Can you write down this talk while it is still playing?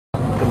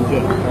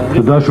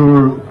Të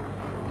dashur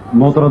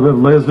motra dhe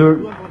vëllezër,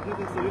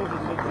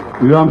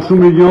 ju jam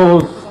shumë i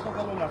njohës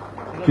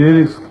që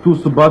jeni këtu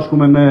së bashku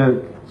me ne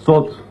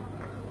sot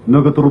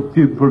në këtë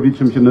rrugtim të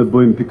përvitshëm që ne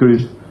bëjmë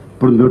pikërisht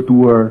për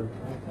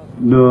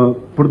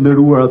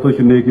ndërruar ato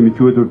që ne kemi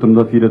quajtur të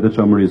rëndafilet e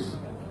çamërisë.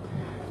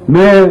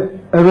 Ne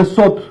edhe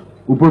sot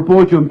u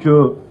përpoqëm që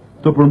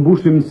të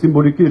përmbushim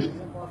simbolikisht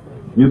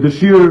një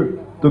dëshirë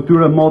të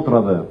këtyre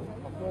motrave,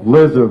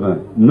 vëllezërve,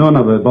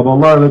 nënave,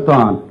 baballarëve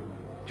tanë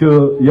që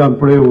janë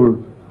prehur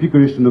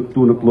pikërisht në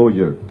këtu në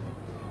Klogjer.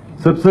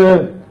 Sepse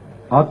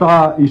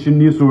ata ishin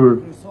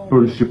nisur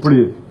për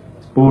Shqipëri,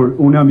 por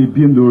unë jam i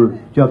bindur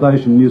që ata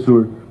ishin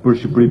nisur për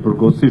Shqipëri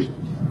përkohësisht.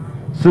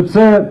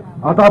 Sepse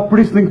ata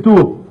prisnin këtu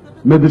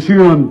me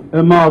dëshirën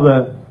e madhe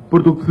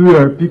për të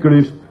kthyer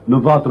pikërisht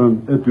në vatrën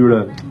e tyre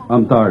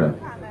anëtare.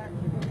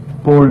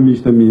 Por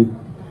miqtë e mi,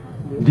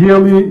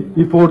 dielli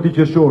i fortë i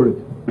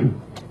qershorit,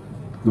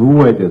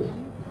 vuajtjet,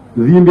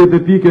 dhimbjet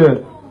epike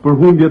për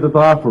humbjet e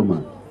të afërme,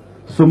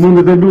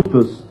 sëmundjet e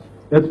luftës,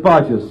 e të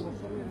paqes,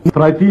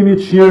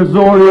 trajtimit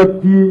njerëzor i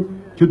atij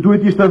që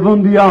duhet ishte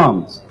vendi jam,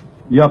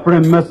 ja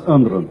pren mes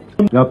ëndrrën,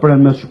 ja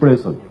pren mes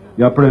shpresën,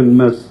 ja pren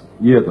mes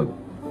jetën.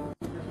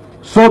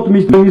 Sot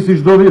miqtë si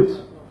çdo vit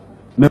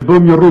ne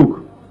bëm një rrugë.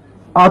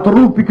 Atë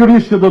rrugë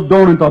pikërisht që do të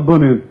donin ta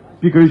bënin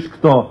pikërisht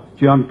këto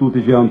që janë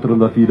tuti që janë të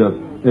rëndafilet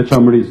e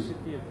çamërisë.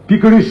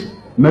 Pikërisht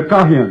me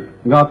kahjen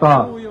nga ata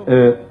e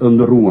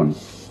ndërruan.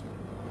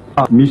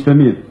 Miqtë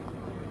mi,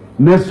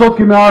 ne sot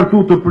kemi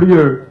ardhur të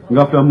prirë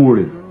nga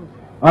flamuri.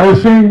 Ajo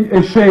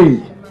shenjë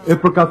e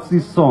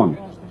përkatësisë sonë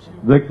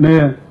dhe ne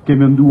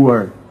kemi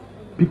menduar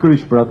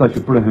pikërisht për ata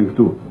që prehen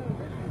këtu.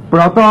 Për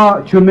ata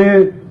që ne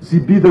si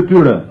bijtë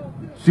tyre,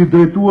 si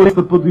drejtues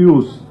të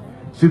PDU-s,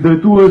 si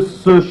drejtues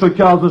së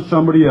shoqatës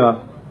Çamëria,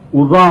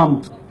 u dham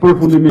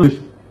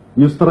përfundimisht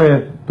një stre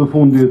të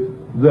fundit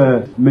dhe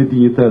me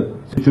dinjitet,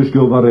 siç është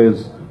kjo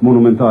varrezë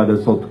monumentale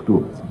sot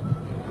këtu.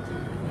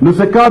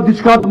 Nëse ka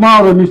diçka të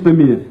madhe miqtë e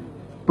mi,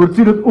 për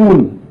cilët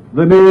unë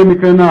dhe ne jemi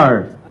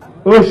krenar,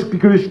 është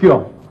pikërisht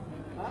kjo,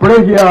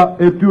 prehja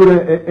e tyre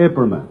e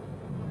epërme.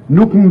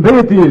 Nuk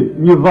mbeti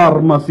një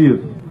varr masiv,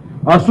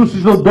 ashtu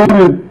siç do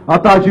donin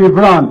ata që i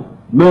vran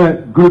me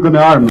grykën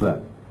e armëve,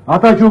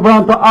 ata që u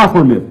vran të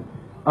afërmit,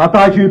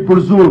 ata që i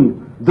përzun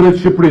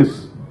drejt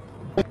Shqipërisë.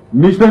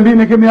 Miqtë e mi,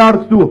 ne kemi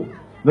ardhur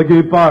këtu dhe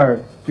kemi parë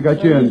që ka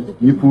qenë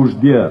një fushë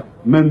dje,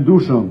 me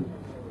ndushëm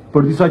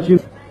për disa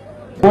qind.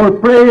 Por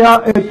preja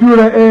e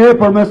tyre e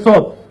epërme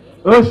sot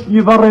është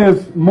një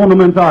varrezë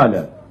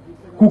monumentale,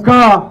 ku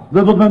ka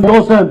dhe do të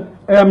vendosen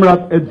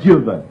emrat e të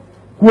gjithëve,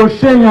 ku është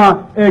shenja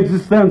e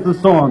ekzistencës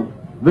sonë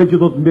dhe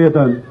që do të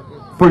mbeten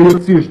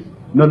përjetësisht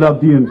në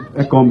lavdin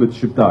e kombit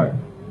shqiptar.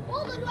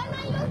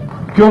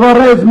 Kjo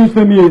varrezë,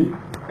 miqtë e mi,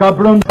 ka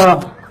brenda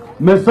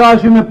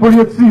mesazhin e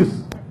përjetësisë,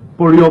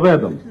 por jo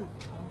vetëm.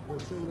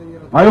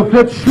 Ajo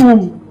flet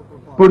shumë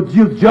për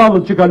gjithë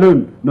gjallët që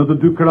kalojnë në të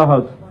dy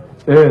krahët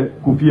e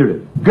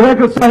kufirit.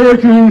 Grekët sa herë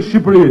që hyjnë në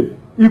Shqipëri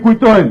i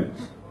kujtojnë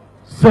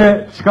se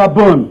çka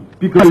bën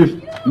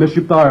pikërisht me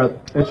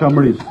shqiptarët e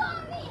Çamërisë.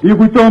 I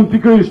kujtojnë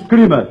pikërisht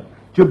krimet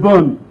që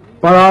bën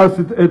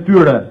paraardhësit e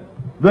tyre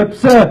dhe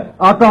pse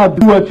ata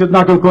duhet që të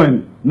na kërkojnë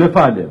në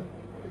falje.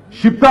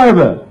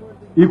 Shqiptarëve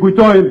i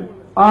kujtojnë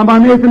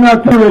amanetin e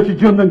atyre që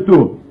gjenden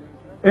këtu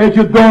e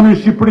që donin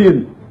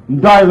Shqipërinë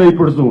ndaj dhe i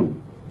përzun.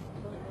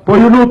 Po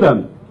ju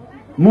lutem,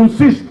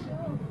 mundësisht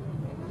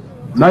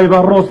na i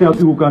varrosni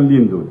aty ku kanë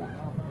lindur.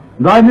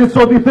 Ndaj ne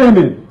sot i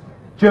themi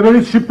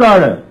qeverisë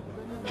shqiptare,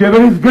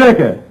 qeverisë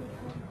greke,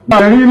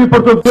 marrimi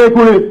për të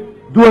vdekurit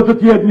duhet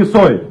të jetë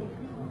njësoj.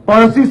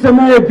 Pavarësisht se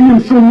ne e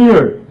dim shumë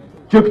mirë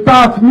që këta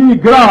fëmijë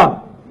gra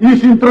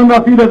ishin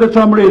trëndafilet e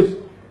Çamërisë,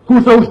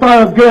 kurse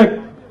ushtarët grek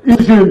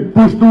ishin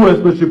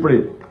pushtues në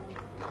Shqipëri.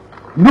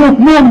 Nuk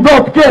mund do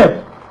të ketë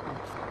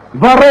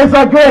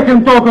varreza greke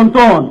në tokën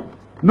tonë,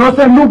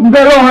 nëse nuk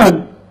nderohen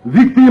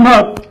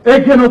viktimat e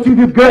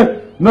genocidit grek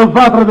në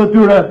vatrat e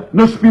tyre,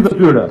 në shtëpitë e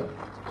tyre.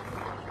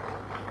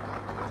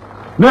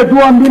 Ne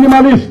duam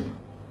minimalisht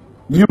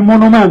një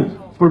monument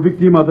për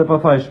viktimat e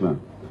pafajshme,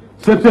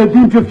 sepse e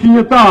dim që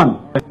fëmijët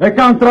tanë e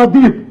kanë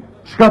tradit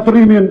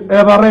shkatërimin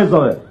e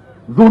varrezave,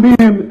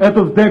 dhunimin e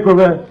të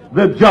vdekurve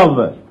dhe të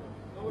gjallëve.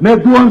 Ne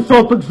duam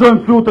sot të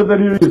gëzojmë flutet e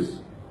lirisë,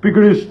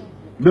 pikërisht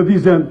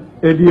lëvizjen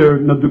e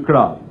lirë në dy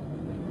krah.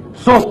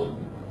 Sot,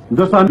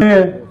 ndërsa ne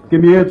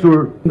kemi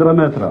ecur ndra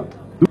metra,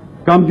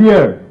 kam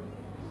djerë,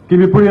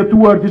 kemi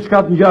përjetuar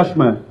diçka të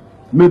ngjashme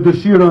me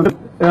dëshirën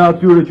e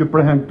atyre që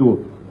prehen këtu,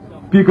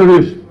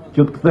 pikërisht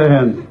që të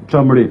kthehen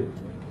Çamëri.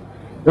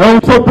 E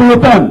unë sot për ju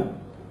them,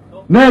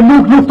 ne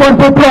nuk luftojmë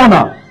për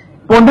prona,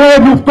 po ne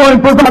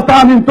luftojmë për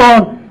vatanin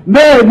ton,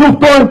 ne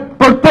luftojmë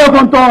për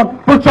tokën ton,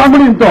 për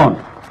Çamërinë ton,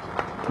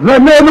 dhe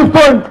ne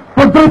luftojmë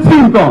për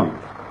drejtësinë ton.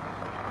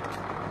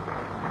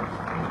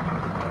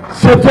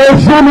 Sepse e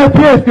shumë e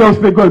thjeshtë jo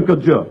shpjegojmë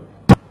këtë gjë.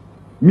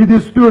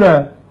 Midis tyre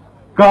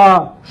ka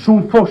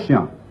shumë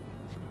foshnja,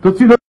 të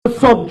cilët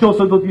sot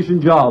nëse do të ishin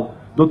gjallë,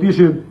 do të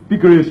ishin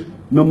pikërisht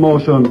në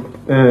moshën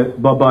e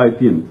babait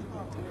tim.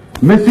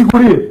 Me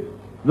siguri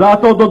dhe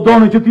ato do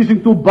donin që t'ishin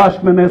këtu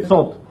bashkë me ne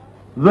sot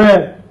dhe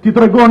t'i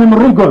tregonim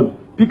rrugën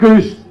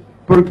pikërisht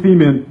për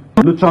kthimin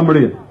në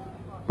Çamëri.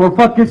 Por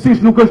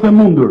fatkeqësisht nuk është e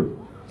mundur,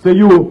 se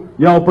ju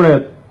ja u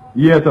pret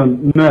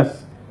jetën nes.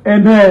 E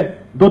ne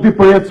do t'i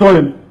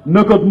përjetësojmë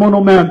në këtë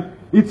monument,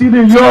 i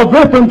cili jo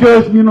vetëm që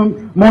është një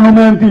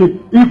monumenti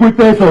i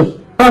kujtesës,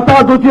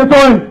 ata do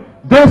t'jetojnë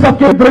derisa të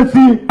ketë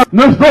drejtësi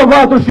në çdo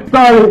vatër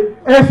shqiptari,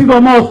 e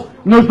sidomos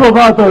në çdo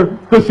vatër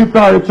të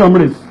shqiptarit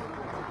Çamëris.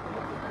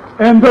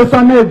 E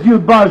ndërsa ne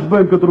gjithë bashkë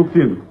bëjmë këtë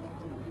rrugtim,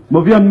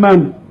 më vjen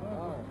mend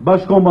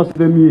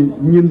bashkombësit e mi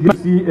një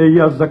ndjesi e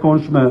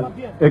jashtëzakonshme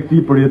e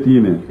këtij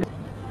përjetimi.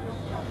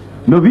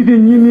 Në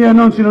vitin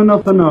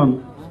 1999,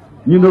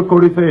 një ndër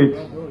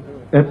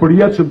korifejt e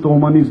përjetshëm të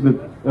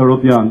humanizmit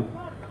evropian,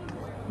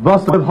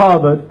 Václav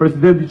Havel,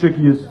 presidenti i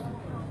Çekisë,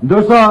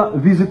 ndërsa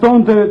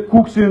vizitonte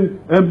Kuksin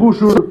e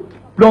mbushur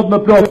plot në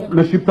plot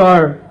me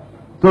shqiptar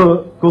të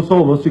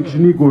Kosovës që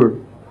kishin ikur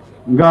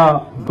nga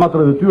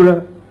vatrat e tyre,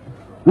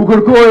 u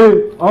kërkoi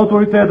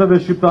autoriteteve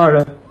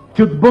shqiptare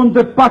që të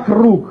bënte pak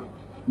rrugë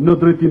në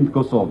drejtim të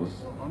Kosovës.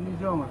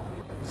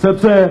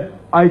 Sepse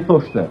ai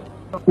thoshte,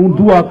 unë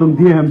dua të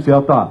ndjehem si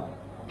ata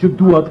që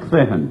dua të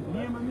kthehen.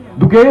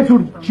 Duke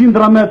ecur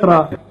qindra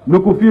metra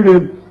në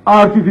kufirin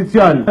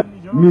artificial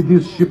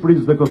midis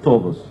Shqipërisë dhe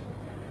Kosovës.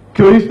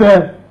 Kjo ishte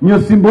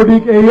një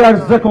simbolik e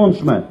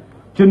jashtëzakonshme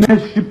që ne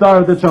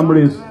shqiptarët e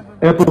Çamërisë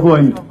e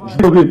provojmë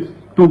çdo vit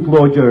këtu në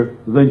Llogjer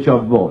dhe në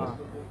qafë botë.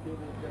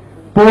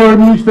 Por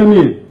miqtë e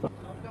mi,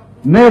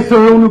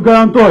 nesër unë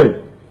garantoj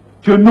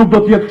që nuk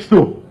do t'jetë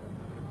kështu,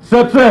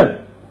 sepse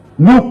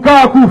nuk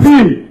ka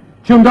kufi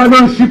që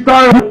ndalon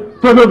shqiptarët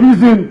të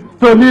lëvizin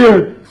të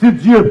lirë si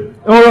të gjithë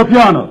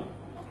europianët.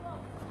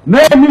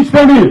 Ne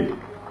miqtë e mi,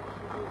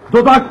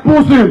 do t'a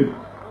këpusim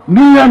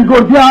njën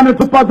gordiane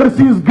të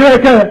padrësisë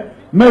greke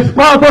me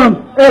shpatën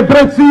e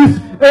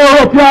drejtësisë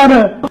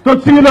europiane të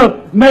cilët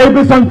ne i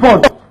besojmë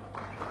fort.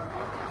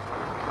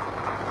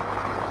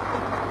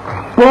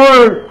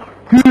 Por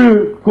ky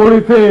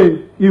korifej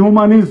i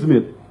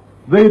humanizmit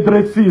dhe i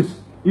drejtësisë,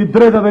 i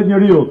drejtave të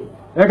njeriut,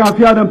 e kanë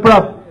fjalën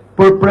prap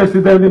për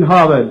presidentin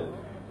Havel.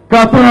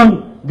 Ka thënë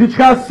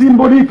diçka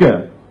simbolike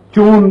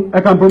që unë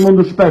e kam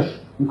përmendur shpesh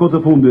në kohë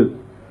të fundit,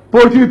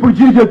 por që i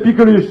përgjigjet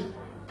pikërisht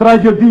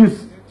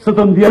tragjedisë së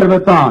të ndjerëve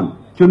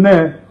tanë që ne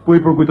po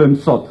i përkujtojmë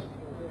sot.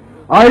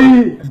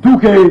 Ai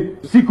dukej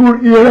sikur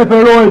i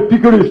referohet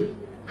pikërisht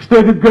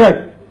shtetit grek,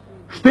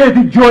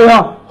 shtetit gjoja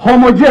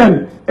homogen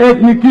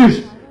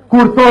etnikisht,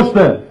 kur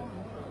thoshte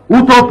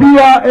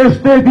utopia e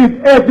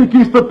shtetit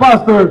etnikisht të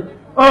pastër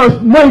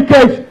është më i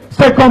keq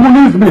se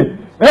komunizmi.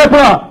 E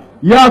pra,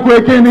 ja ku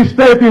e kemi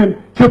shtetin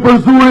që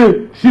përzuri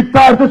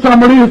shqiptar të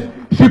Çamërisë,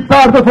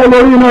 shqiptar të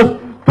Follorinës,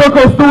 të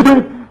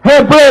Kostukit,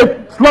 hebrejt,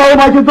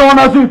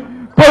 slavo-makedonasit,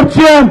 për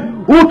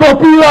qenë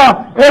utopia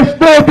e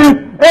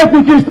shtetit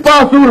etnikisht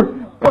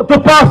të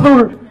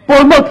pasur,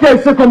 por më të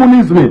keq se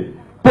komunizmi.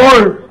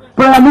 Por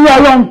prania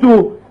jonë këtu,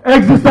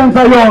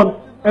 ekzistenca jonë,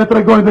 e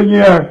tregojnë dhe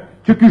njerë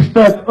që ky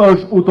shtet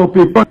është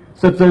utopik,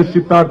 sepse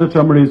shqiptarët të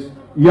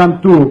Çamërisë janë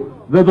këtu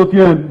dhe do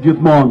t'jenë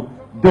gjithmonë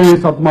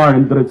derisa të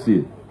marrin drejtësi.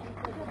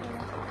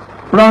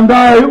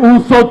 Prandaj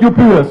unë sot ju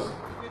pyes,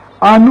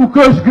 a nuk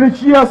është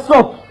Greqia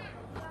sot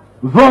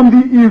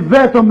vendi i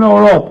vetëm në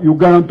Europë, ju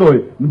garantoj,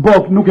 në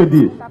botë nuk e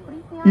di,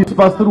 i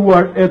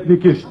pastruar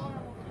etnikisht,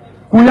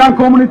 ku janë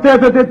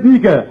komunitetet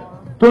etnike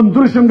të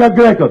ndryshëm nga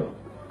grekët,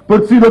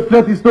 për cilët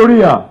flet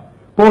historia,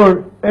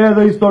 por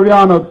edhe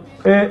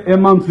historianët e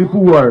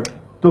emancipuar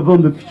të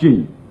vendit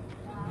fqinj.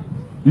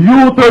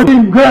 Ju të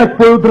rinj grek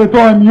po ju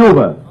drejtojmë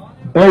juve,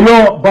 e jo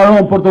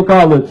baron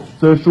portokallit,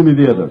 se është shumë i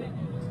vjetër.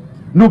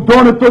 Nuk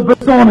doni të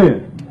besoni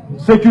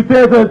se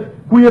qytetet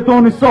ku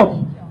jetoni sot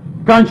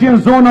kanë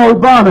qenë zona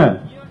urbane,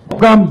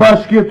 kanë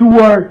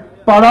bashkjetuar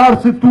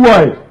pararësit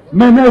tuaj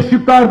me ne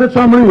shqiptarët e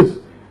Çamërisë,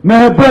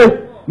 me hebrejt,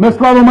 me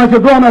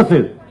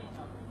slavo-makedonasit.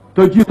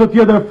 Të gjithë të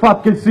tjetër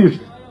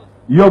fatkeqësisht,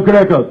 jo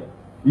grekët,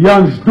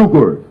 janë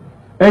zhdukur.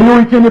 E ju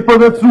i keni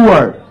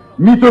përvetësuar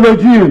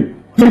mitologjin,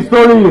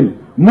 historin,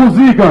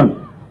 muzikën,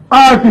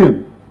 artin.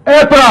 E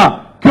pra,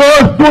 kjo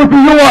është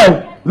turpi juaj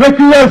dhe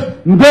kjo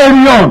është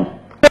nderi jonë.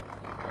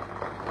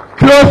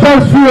 Kjo është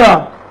arsyeja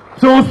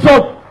se unë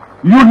sot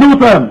ju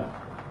lutem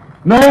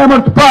në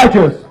emër të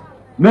paqes,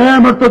 në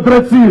emër të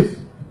drejtësisë,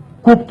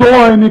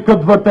 kuptojeni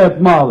këtë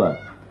vërtet madhe.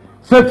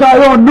 Se që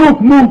ajo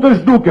nuk mund të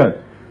zhduket,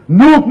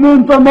 nuk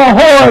mund të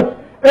mohohet,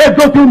 e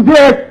do të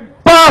ndjek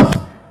pas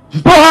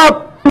çdo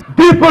hap,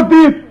 ditë për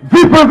ditë,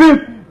 vit për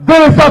vit,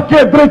 derisa të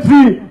ketë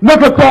drejtësi në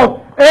këtë kohë,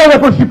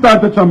 edhe për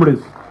shqiptarët e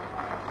Çamërisë.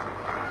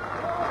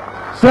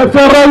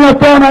 Sepse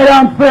rrënjët tona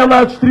janë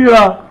thella e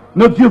çtrira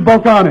në gjithë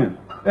Ballkanin,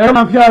 e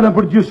janë fjalën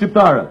për gjithë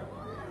shqiptarët.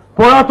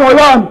 Por ato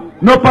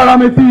janë në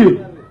Parameti,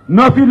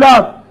 në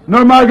Filat,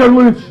 në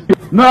Margaruliç,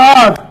 në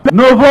Ardë,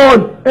 në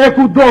Vol, e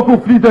kudo ku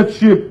flitet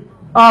shqip,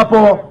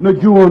 apo në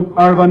gjuhën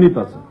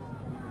arvanitase.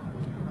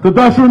 Të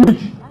dashur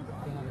miq,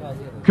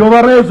 kjo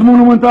varrezë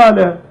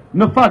monumentale,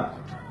 në fakt,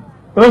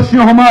 është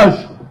një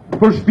homazh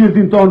për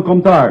shpirtin tonë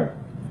kombëtar,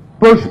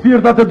 për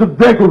shpirtat e të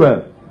vdekurve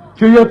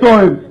që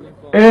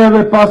jetojnë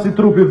edhe pasi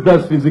trupi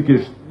vdes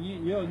fizikisht.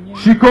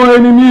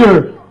 Shikojeni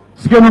mirë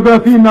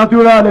skenografinë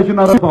natyrale që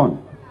na rrethon.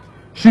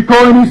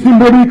 Shikojeni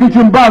simbolikën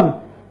që mbadh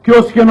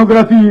kjo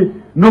skenografi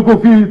në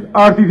kufit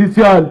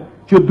artificial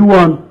që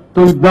duan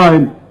të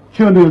ndajnë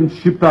qendrën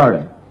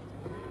shqiptare.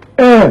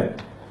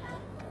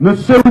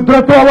 Nëse u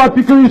drejtova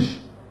pikërisht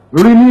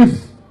rinis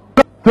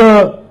të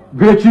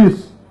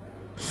Greqisë,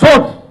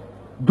 sot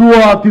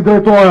dua t'i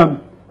drejtohem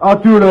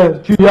atyre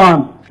që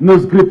janë në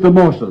zgrip të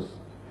moshës.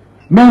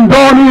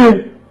 Mendoni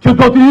që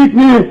do t'i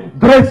ikni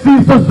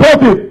drejtësisë së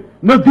Zotit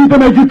në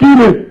ditën e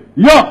gjykimit?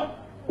 Jo,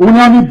 unë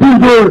jam i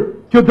bindur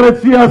që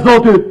drejtësia e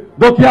Zotit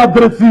do t'ja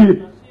drejtësi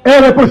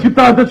edhe për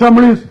shqiptarët e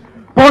Çamërisë,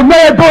 por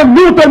ne do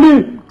lutemi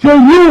që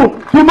ju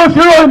t'u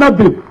mëshirojnë atë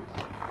ditë.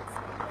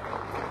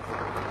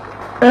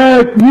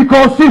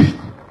 Njëkohësisht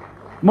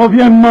më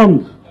vjen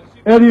mend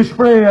edhe i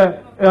shprehje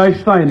e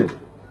Einsteinit.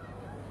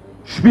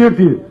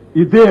 Shpirti,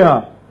 ideja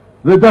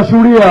dhe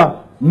dashuria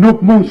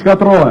nuk mund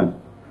shkatrohen.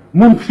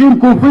 Mund fshim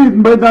kufrit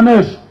mbrenda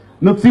nesh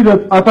në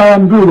cilët ata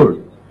janë mbyllur.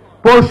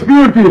 Por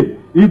shpirti,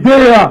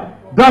 ideja,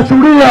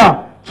 dashuria,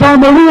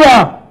 çamëria,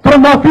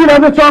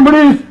 trëndafirat e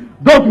Çamërisë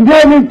do të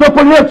ngjenin të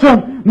përjetshëm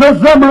në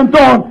zemrën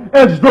tonë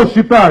e çdo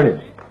shqiptari.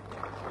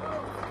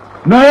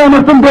 Në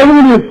emër të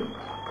mbellimit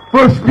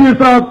për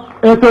shpirtrat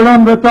e të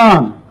rëndëve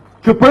tanë,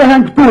 që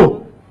prehen këtu,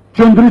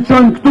 që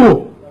ndriçojnë këtu,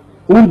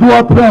 unë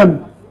dua të them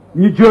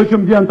një gjë që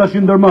më vjen tash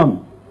ndërmend.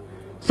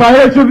 Sa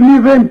herë që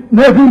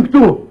ne vim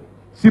këtu,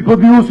 si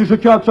podiusi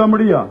shoqat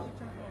Çamëria,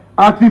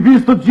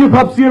 aktivistë të gjithë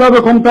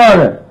hapësirave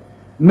kombëtare,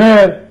 ne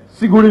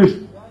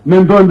sigurisht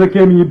mendojmë dhe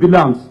kemi një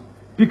bilans,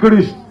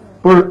 pikërisht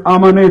për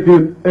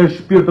amanetin e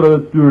shpirtrave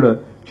të tyre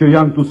që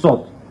janë këtu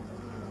sot.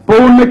 Po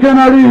unë me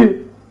kenari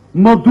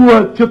më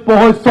duhet që të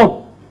pohoj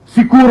sot,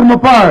 si kur më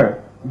parë,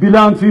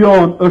 bilanci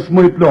jonë është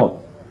më i plot.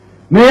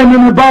 Ne jemi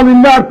në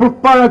ballin lart për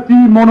para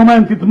këtij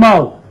monumentit të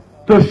madh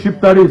të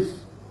shqiptarisë.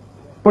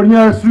 Për një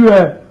arsye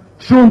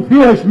shumë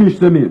thjesht,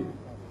 miqtë e mi.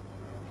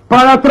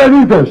 Para 3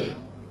 vitesh,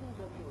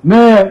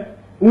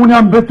 unë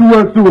jam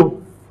betuar këtu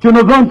që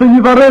në vend të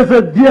një varreze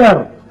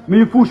djerë, me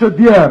një fushë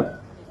djerë,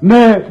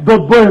 ne do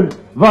të bëjmë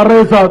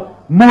varrezat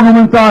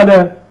monumentale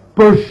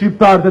për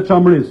shqiptarët e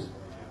Çamërisë.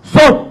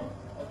 Sot,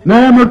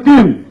 në emër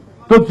tim,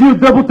 të gjithë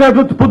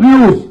deputetëve të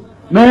podius,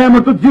 në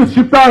emër të gjithë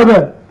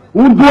shqiptarëve,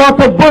 unë dua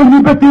të bëjmë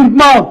një betim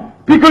të madh,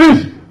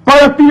 pikërisht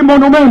para këtij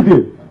monumenti,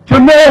 që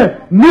ne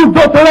nuk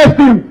do të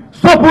reshtim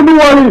së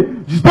punuari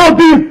çdo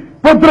ditë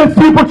për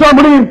drejtësi për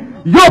Çamërinë,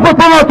 jo për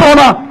punat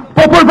tona,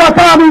 po për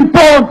vakamin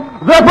ton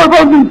dhe për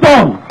vendin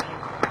ton.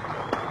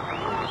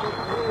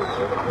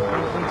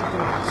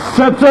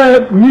 Sepse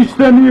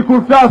miqtë e mi,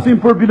 kur flasim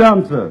për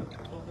bilance,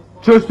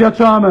 çështja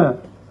Çame,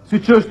 si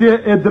çështje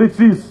e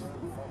drejtësisë,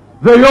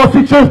 dhe jo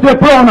si çështje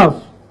pronas,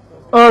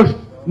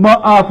 është më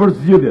afër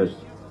zgjidhjes.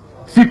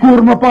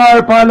 Sikur më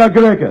parë pala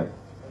greke,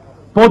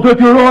 po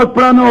detyrohet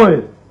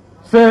pranoj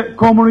se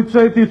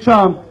komuniteti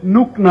Çam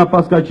nuk na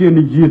paska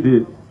qenë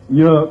gjithi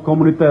një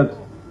komunitet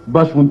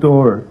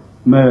bashkëpunëtor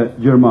me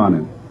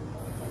Gjermanin.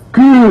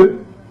 Ky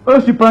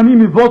është i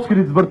pranimi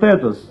vockrit të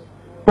vërtetës,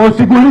 por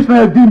sigurisht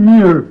ne e dim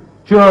mirë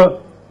që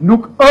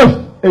nuk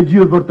është e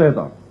gjithë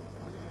vërteta.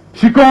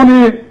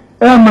 Shikoni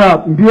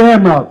emrat, mbi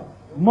emrat,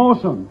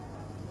 moshën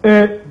e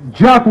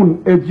gjakun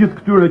e gjithë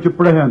këtyre që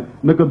prehen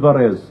në këtë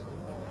varrezë.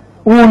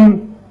 Unë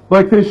po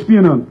e kthej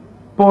shpinën,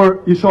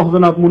 por i shoh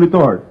dhe në atë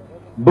monitor.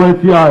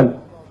 Bëhet fjalë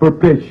për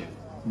pleq,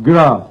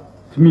 gra,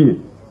 fëmijë.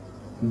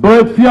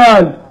 Bëhet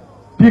fjalë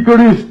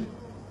pikërisht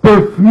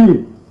për fëmijë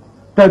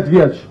 8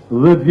 vjeç,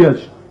 10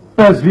 vjeç,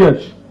 5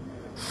 vjeç.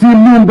 Si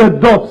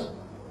mundet dot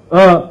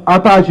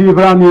ata që i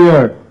vranë një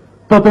herë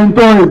të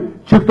tentojnë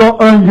që këto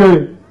ëngjëj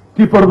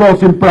t'i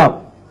përdosin prap.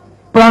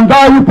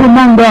 Prandaj u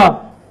përmenda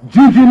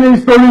gjyqin e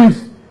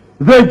historisë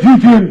dhe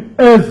gjyqin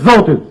e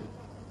Zotit.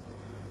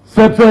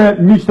 Sepse,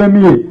 miqtë e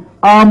mi,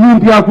 a mund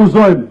t'i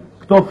akuzojmë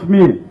këto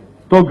fëmijë,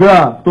 këto gra,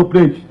 këto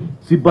pleq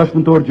si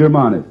bashkëpunëtor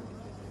gjermanit?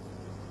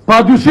 Pa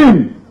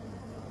dyshim,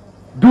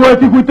 duhet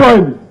t'i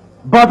kujtojmë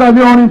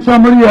batalionin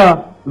Çamëria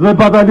dhe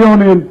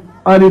batalionin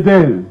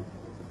Alidejnë.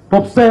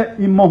 Po pse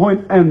i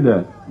mohojnë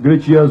ende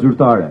Greqia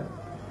zyrtare?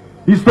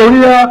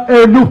 Historia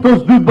e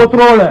luftës dytë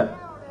botërore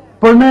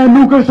për ne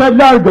nuk është e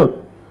largët,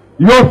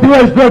 jo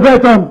thjesht dhe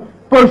vetëm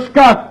për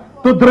shkak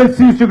të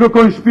drejtësisë që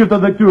kërkojnë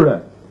shpirtët e këtyre,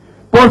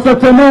 por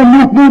sepse ne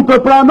nuk mund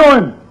të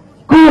pranojmë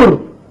kur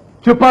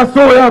që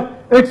pasojat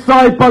e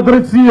kësaj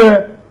padrejtësie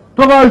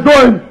të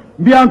vazhdojnë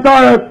mbi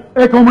anëtarët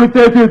e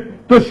komunitetit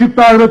të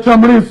shqiptarëve të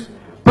Çamërisë.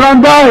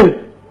 Prandaj,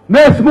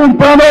 ne s'mund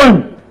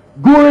pranojmë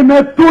gurin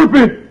e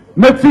turpit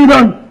me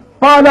cilën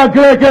pala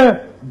greke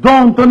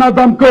don të na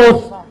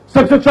damkos,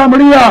 sepse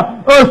Çamëria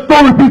është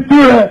turpi i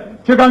tyre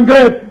që kanë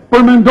ngret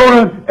për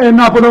mendoren e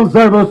Napoleon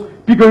Zervës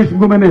pikërisht në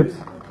Gumenic.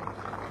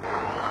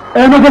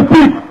 E në këtë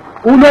pikë,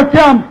 unë nuk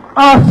jam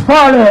as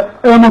fare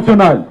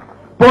emocional,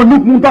 por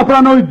nuk mund ta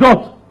pranoj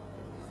dot.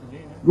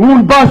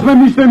 Unë bashkë me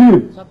miqtë e mi,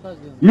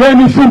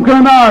 jemi shumë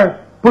krenar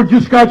për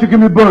gjithçka që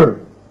kemi bërë.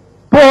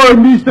 Por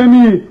miqtë e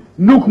mi,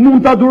 nuk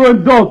mund ta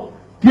durojmë dot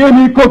të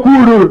jemi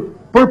kokurur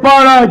për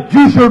para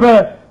gjyshërve,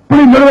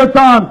 prindërve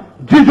tanë,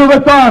 gjyshërve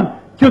tanë,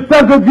 që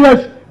 80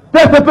 vjeç,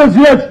 85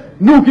 vjeç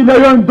nuk i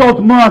lejojnë dot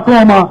më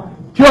akoma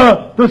që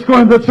të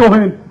shkojnë dhe të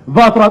shohin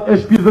vatrat e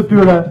shtëpisë të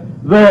tyre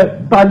dhe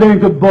ta lejnë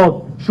këtë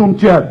botë shumë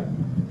qetë.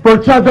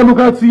 Për çfarë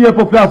demokracie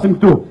po flasim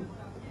këtu?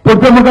 Për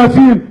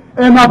demokracinë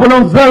e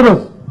Napoleon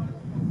Zervës,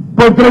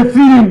 për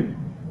drejtsinë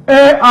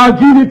e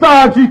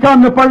agjinitar që i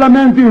kanë në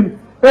parlamentin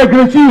e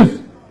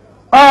Greqisë,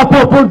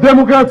 apo për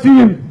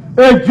demokracinë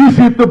e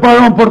gjyshit të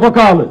Baron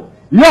Portokallit?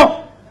 Jo,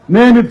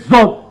 ne jemi të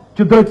zot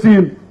që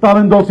drejtsinë ta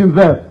vendosin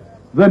vetë,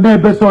 dhe ne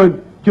besojmë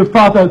që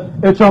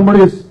fatet e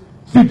çamërisë,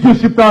 si gjithë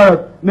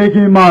shqiptarët, ne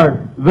kemi marrë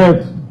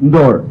vetë në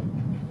dorë.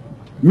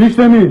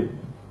 Miqtë e mi,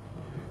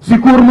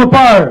 sikur më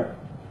parë,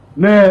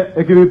 ne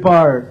e kemi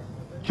parë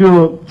që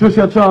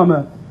çështja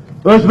çame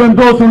është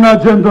vendosur në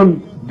agjendën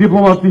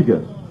diplomatike.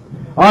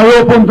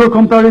 Ajo po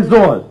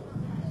ndërkombëtarizohet,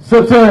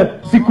 sepse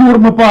sikur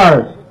më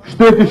parë,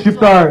 shteti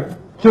shqiptar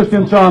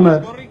çështjen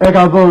çame e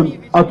ka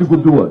dhënë aty ku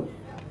duhet.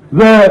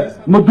 Dhe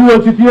më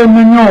duhet që t'jem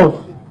në njohës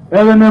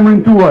edhe në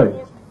emrin tuaj,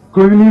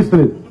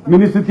 kryeministrit,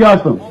 ministrit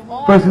jashtëm,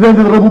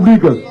 presidentit e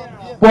Republikës,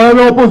 po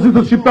edhe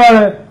opozitës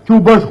shqiptare që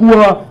u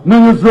bashkua në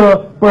një zë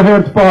për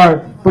herë të parë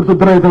për të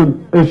drejtën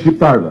e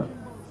shqiptarëve.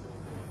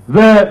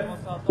 Dhe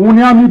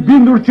unë jam i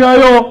bindur që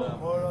ajo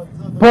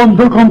po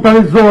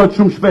ndërkombëtarizohet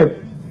shumë shpejt,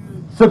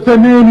 sepse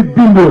ne jemi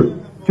bindur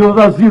që do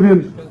ta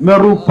zgjidhim me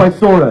rrugë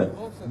paqësore,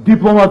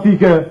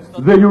 diplomatike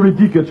dhe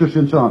juridike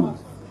çështjen çame.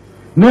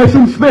 Ne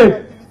shumë shpejt,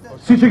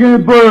 siç e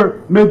kemi bërë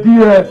me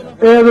dije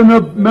edhe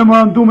në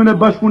memorandumin e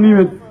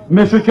bashkëpunimit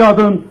me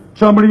shoqatën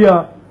Çamëria,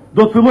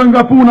 do të fillojmë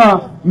nga puna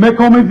me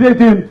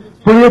komitetin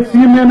për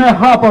jetësimin e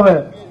hapave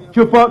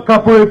që ka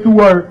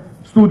projektuar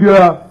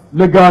studioja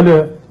legale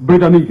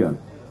britanike.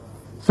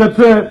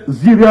 Sepse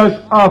zgjidhja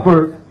është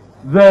afër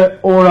dhe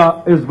ora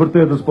e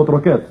zbërtetës po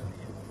troket.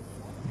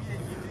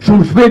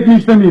 Shumë shpejt,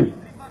 miqtë e mi,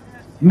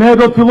 ne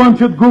do të fillojmë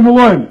që të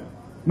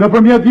grumullojmë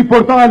nëpërmjet një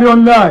portali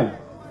online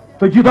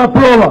të gjitha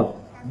provat,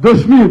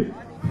 dëshmit,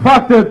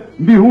 faktet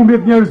mbi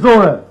humbjet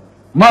njerëzore,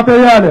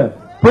 materiale,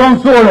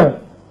 pronësore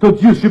të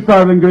gjithë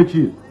shqiptarëve në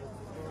Greqi.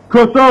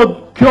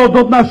 Kjo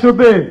do të na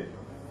shërbejë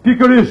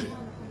pikërisht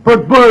për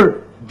të bërë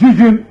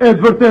gjyqin e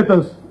të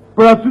vërtetës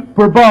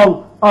përballë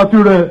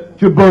atyre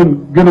që bën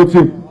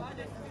genocid.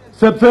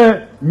 Sepse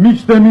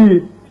miqtë e mi,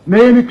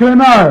 ne jemi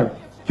krenarë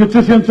që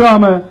çështjen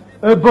çame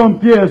e bën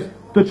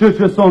pjesë të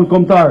çështjes sonë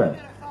kombëtare,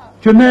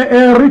 që ne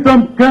e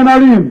rritëm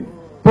krenarim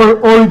për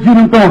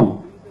origjinën tonë.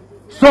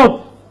 Sot,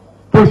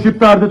 për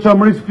shqiptarët e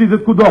Çamërisë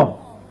flitet kudo.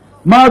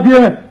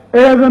 Madje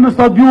edhe në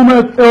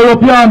stadiumet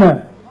europiane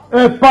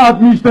e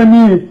pat, miqtë e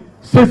mi,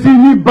 se si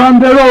një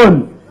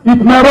banderon i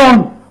të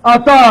meron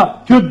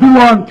ata që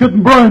duan që të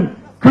mbrojnë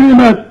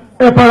krimet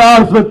e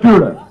paraardhësve të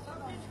tyre.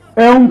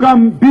 E unë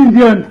kam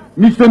bindjen,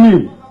 miqtë e mi,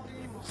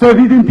 se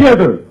vitin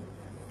tjetër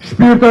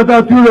shpirtet e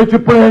atyre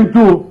që prehen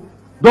këtu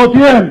do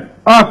të jenë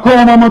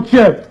akoma më të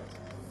qetë,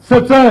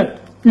 sepse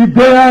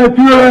ideja e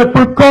tyre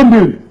për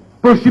kombin,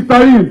 për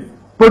shqiptarin,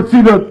 për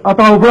cilët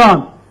ata u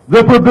vranë,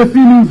 dhe për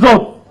besimin në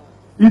Zot,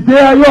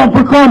 ideja jonë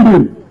për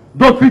kombin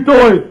do të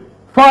fitoj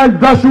falë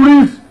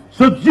dashurisë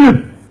së të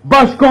gjithë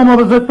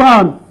bashkëkombëve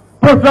tanë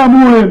për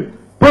flamurin,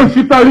 për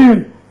shqiptarin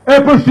e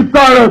për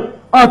shqiptarët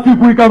aty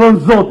ku i ka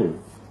dhënë Zoti.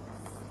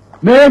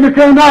 Ne jemi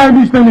krenarë,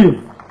 miqtë e mi,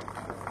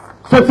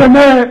 sepse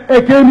ne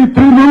e kemi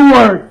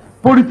trimëruar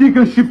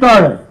politikën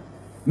shqiptare.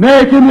 Ne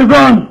e kemi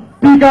dhënë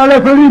pika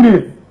referimi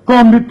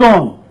kombit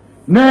tonë.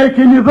 Ne e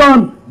kemi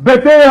dhënë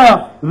beteja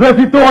dhe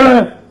fitore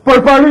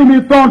për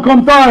parimin tonë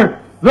kombëtar,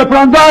 dhe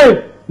prandaj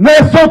ne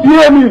sot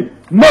jemi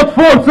më të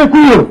fortë se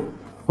kur.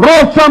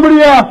 Rrof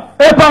Çamëria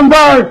e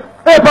pandar,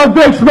 e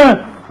pavdekshme,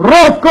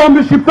 rrof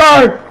kombi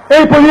shqiptar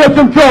e i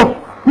përjetshëm qoftë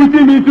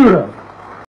kujtimi i tyre.